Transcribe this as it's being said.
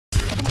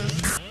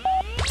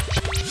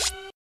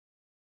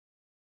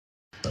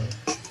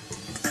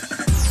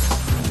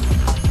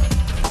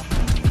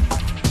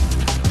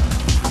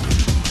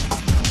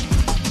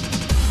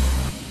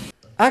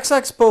AXA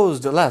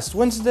exposed last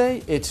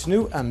Wednesday its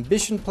new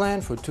Ambition plan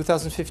for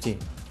 2015.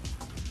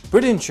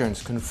 British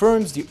Insurance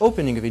confirms the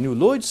opening of a new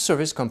Lloyd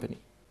service company.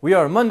 We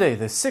are Monday,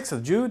 the 6th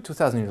of June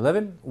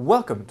 2011.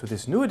 Welcome to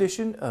this new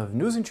edition of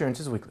News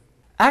Insurances Weekly.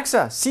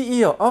 AXA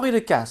CEO Henri de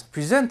Castries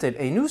presented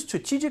a new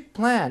strategic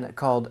plan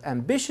called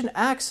Ambition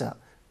AXA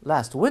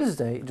last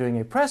Wednesday during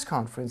a press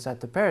conference at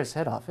the Paris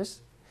head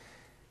office.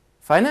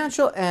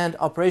 Financial and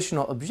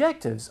operational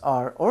objectives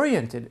are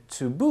oriented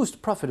to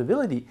boost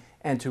profitability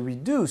and to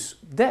reduce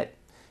debt,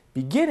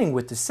 beginning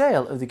with the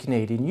sale of the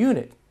Canadian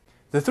unit.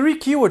 The three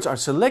keywords are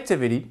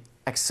selectivity,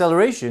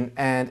 acceleration,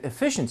 and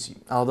efficiency,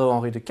 although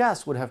Henri de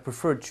Castries would have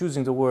preferred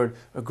choosing the word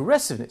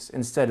aggressiveness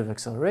instead of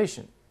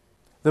acceleration.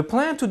 The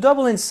plan to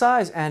double in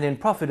size and in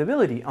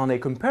profitability on a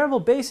comparable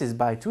basis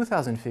by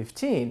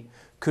 2015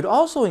 could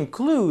also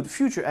include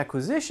future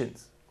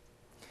acquisitions.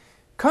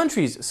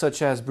 Countries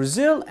such as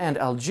Brazil and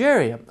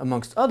Algeria,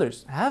 amongst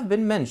others, have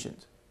been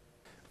mentioned.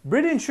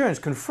 British Insurance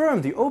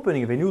confirmed the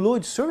opening of a new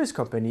Lloyd service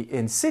company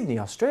in Sydney,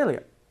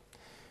 Australia.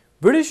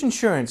 British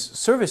Insurance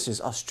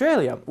Services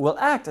Australia will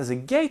act as a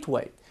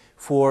gateway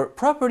for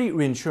property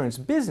reinsurance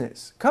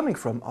business coming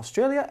from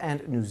Australia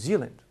and New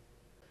Zealand.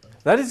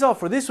 That is all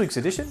for this week's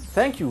edition.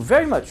 Thank you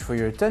very much for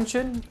your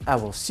attention. I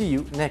will see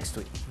you next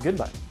week.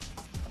 Goodbye.